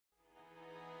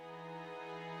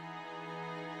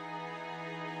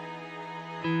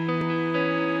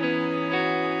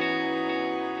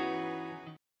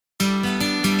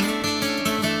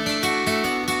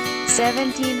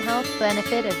17 Health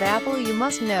Benefit of Apple You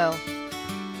Must Know.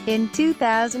 In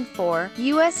 2004,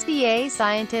 USDA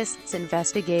scientists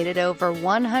investigated over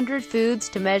 100 foods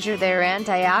to measure their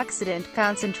antioxidant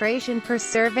concentration per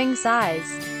serving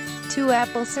size. 2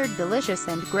 apples are delicious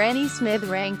and Granny Smith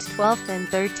ranked 12th and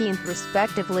 13th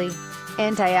respectively.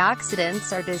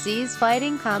 Antioxidants are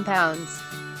disease-fighting compounds.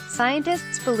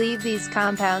 Scientists believe these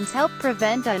compounds help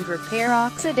prevent and repair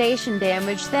oxidation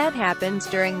damage that happens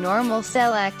during normal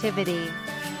cell activity.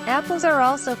 Apples are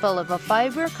also full of a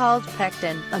fiber called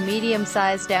pectin. A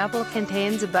medium-sized apple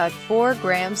contains about 4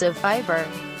 grams of fiber.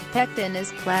 Pectin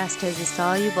is classed as a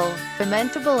soluble,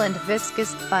 fermentable and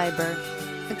viscous fiber,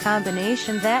 a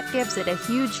combination that gives it a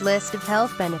huge list of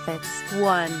health benefits.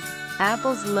 1.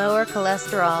 Apples lower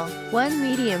cholesterol. 1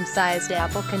 medium-sized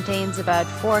apple contains about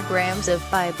 4 grams of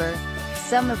fiber.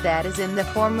 Some of that is in the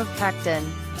form of pectin,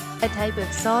 a type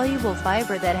of soluble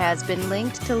fiber that has been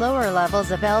linked to lower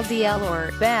levels of LDL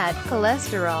or bad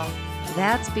cholesterol.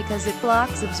 That's because it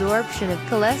blocks absorption of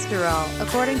cholesterol,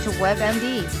 according to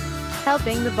WebMD,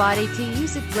 helping the body to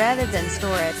use it rather than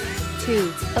store it.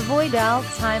 2. Avoid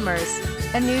Alzheimer's.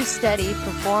 A new study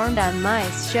performed on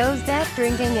mice shows that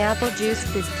drinking apple juice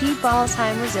could keep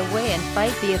Alzheimer's away and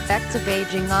fight the effects of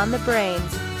aging on the brain.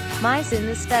 Mice in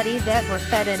the study that were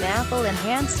fed an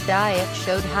apple-enhanced diet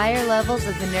showed higher levels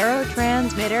of the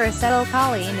neurotransmitter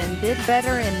acetylcholine and did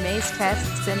better in mace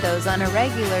tests than those on a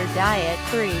regular diet.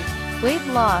 3. Weight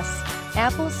loss.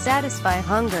 Apples satisfy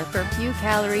hunger for few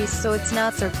calories, so it's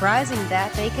not surprising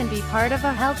that they can be part of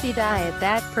a healthy diet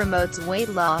that promotes weight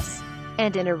loss.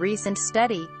 And in a recent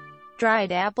study,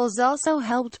 dried apples also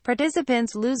helped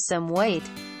participants lose some weight.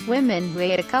 Women who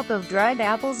ate a cup of dried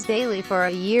apples daily for a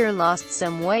year lost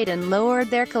some weight and lowered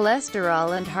their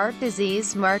cholesterol and heart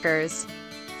disease markers.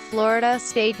 Florida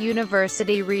State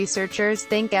University researchers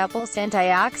think apples'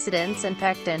 antioxidants and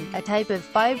pectin, a type of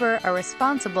fiber, are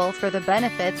responsible for the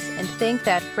benefits, and think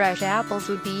that fresh apples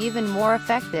would be even more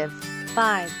effective.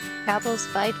 5. Apples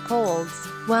fight colds.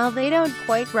 While they don't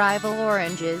quite rival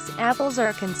oranges, apples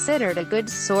are considered a good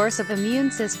source of immune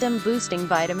system-boosting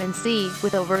vitamin C,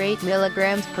 with over 8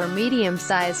 milligrams per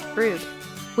medium-sized fruit,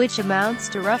 which amounts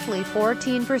to roughly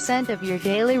 14% of your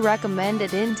daily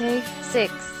recommended intake.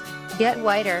 6. Get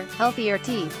whiter, healthier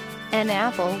teeth. An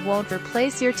apple won't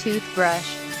replace your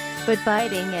toothbrush, but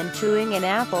biting and chewing an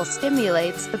apple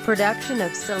stimulates the production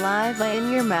of saliva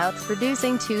in your mouth,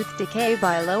 reducing tooth decay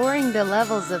by lowering the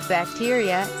levels of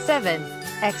bacteria. 7.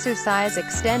 Exercise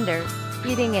extender.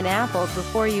 Eating an apple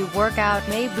before you work out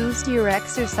may boost your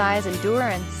exercise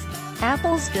endurance.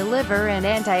 Apples deliver an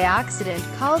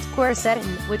antioxidant called quercetin,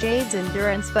 which aids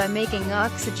endurance by making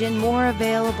oxygen more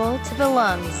available to the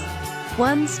lungs.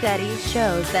 One study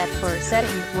shows that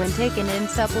quercetin, when taken in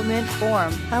supplement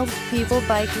form, helps people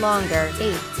bike longer.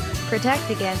 8.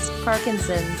 Protect against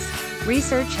Parkinson's.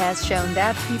 Research has shown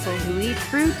that people who eat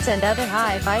fruits and other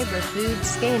high-fiber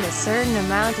foods gain a certain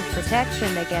amount of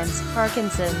protection against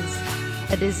Parkinson's,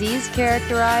 a disease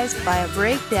characterized by a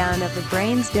breakdown of the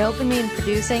brain's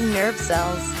dopamine-producing nerve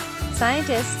cells.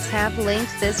 Scientists have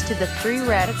linked this to the free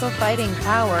radical-fighting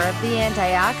power of the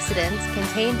antioxidants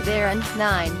contained therein.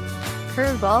 9.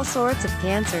 Curb all sorts of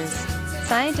cancers.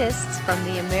 Scientists from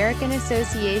the American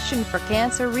Association for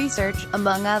Cancer Research,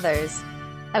 among others,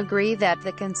 agree that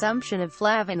the consumption of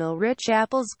flavanol-rich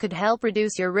apples could help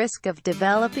reduce your risk of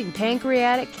developing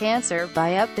pancreatic cancer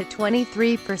by up to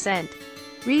 23%.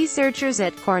 Researchers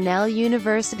at Cornell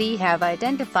University have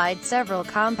identified several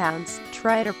compounds,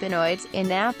 triterpenoids,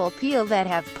 in apple peel that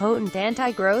have potent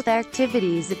anti-growth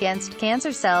activities against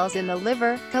cancer cells in the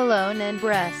liver, colon and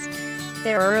breast.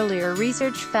 Their earlier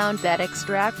research found that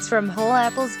extracts from whole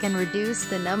apples can reduce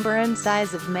the number and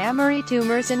size of mammary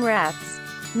tumors in rats.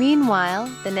 Meanwhile,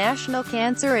 the National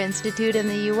Cancer Institute in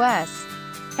the U.S.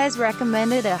 has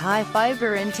recommended a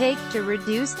high-fiber intake to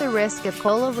reduce the risk of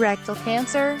colorectal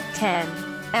cancer. 10.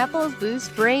 Apples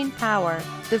boost brain power.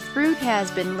 The fruit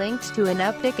has been linked to an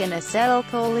uptick in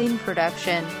acetylcholine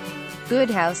production, Good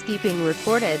Housekeeping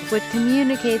reported, which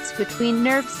communicates between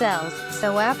nerve cells,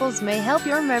 so apples may help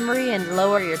your memory and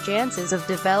lower your chances of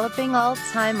developing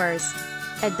Alzheimer's.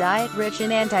 A diet rich in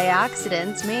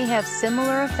antioxidants may have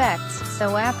similar effects,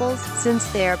 so apples, since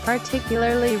they are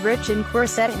particularly rich in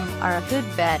quercetin, are a good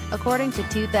bet, according to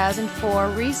 2004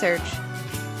 research.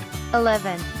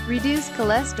 11. Reduce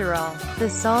cholesterol. The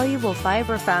soluble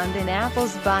fiber found in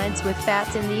apples binds with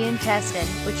fats in the intestine,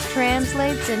 which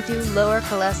translates into lower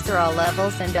cholesterol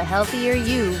levels and a healthier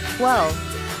you.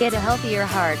 12. Get a healthier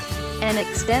heart. An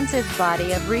extensive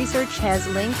body of research has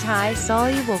linked high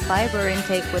soluble fiber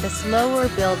intake with a slower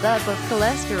buildup of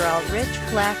cholesterol-rich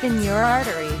plaque in your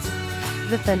arteries.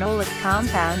 The phenolic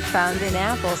compound found in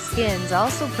apple skins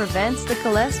also prevents the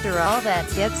cholesterol that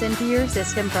gets into your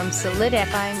system from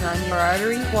solidifying on your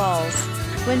artery walls.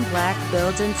 When plaque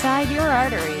builds inside your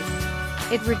arteries,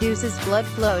 it reduces blood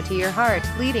flow to your heart,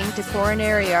 leading to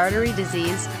coronary artery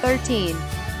disease. 13.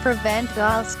 Prevent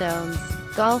gallstones.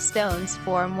 Gallstones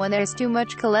form when there's too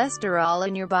much cholesterol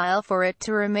in your bile for it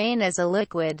to remain as a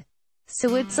liquid,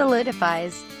 so it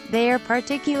solidifies. They are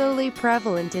particularly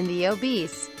prevalent in the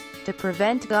obese. To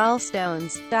prevent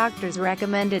gallstones, doctors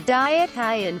recommend a diet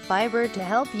high in fiber to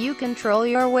help you control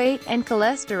your weight and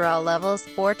cholesterol levels.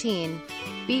 14.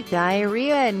 Beat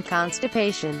diarrhea and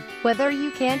constipation. Whether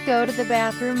you can't go to the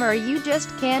bathroom or you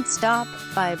just can't stop,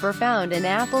 fiber found in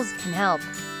apples can help.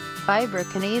 Fiber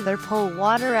can either pull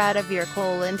water out of your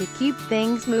colon to keep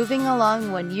things moving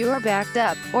along when you're backed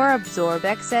up, or absorb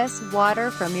excess water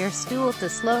from your stool to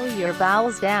slow your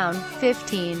bowels down.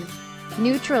 15.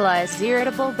 Neutralize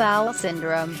irritable bowel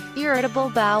syndrome. Irritable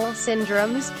bowel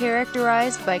syndrome is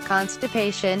characterized by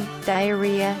constipation,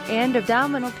 diarrhea, and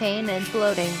abdominal pain and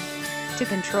bloating. To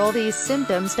control these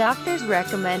symptoms, doctors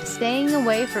recommend staying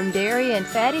away from dairy and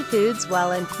fatty foods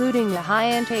while including a high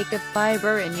intake of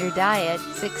fiber in your diet.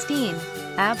 16.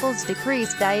 Apples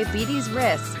decrease diabetes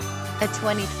risk. A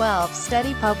 2012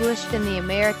 study published in the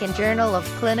American Journal of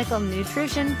Clinical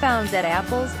Nutrition found that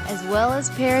apples, as well as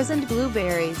pears and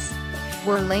blueberries,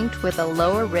 were linked with a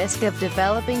lower risk of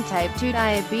developing type 2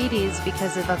 diabetes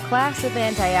because of a class of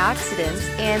antioxidants,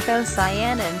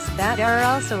 anthocyanins, that are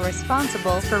also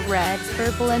responsible for red,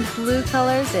 purple and blue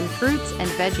colors in fruits and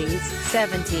veggies.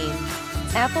 17.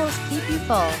 Apples keep you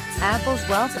full. Apples'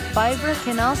 wealth of fiber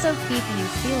can also keep you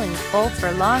feeling full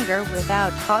for longer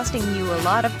without costing you a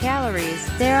lot of calories.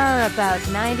 There are about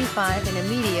 95 in a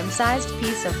medium-sized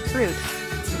piece of fruit.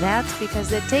 That's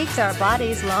because it takes our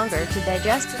bodies longer to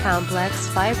digest complex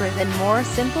fiber than more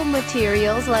simple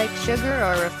materials like sugar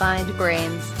or refined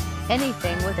grains.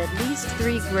 Anything with at least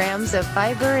 3 grams of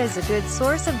fiber is a good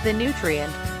source of the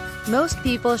nutrient. Most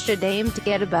people should aim to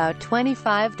get about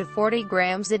 25 to 40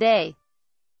 grams a day.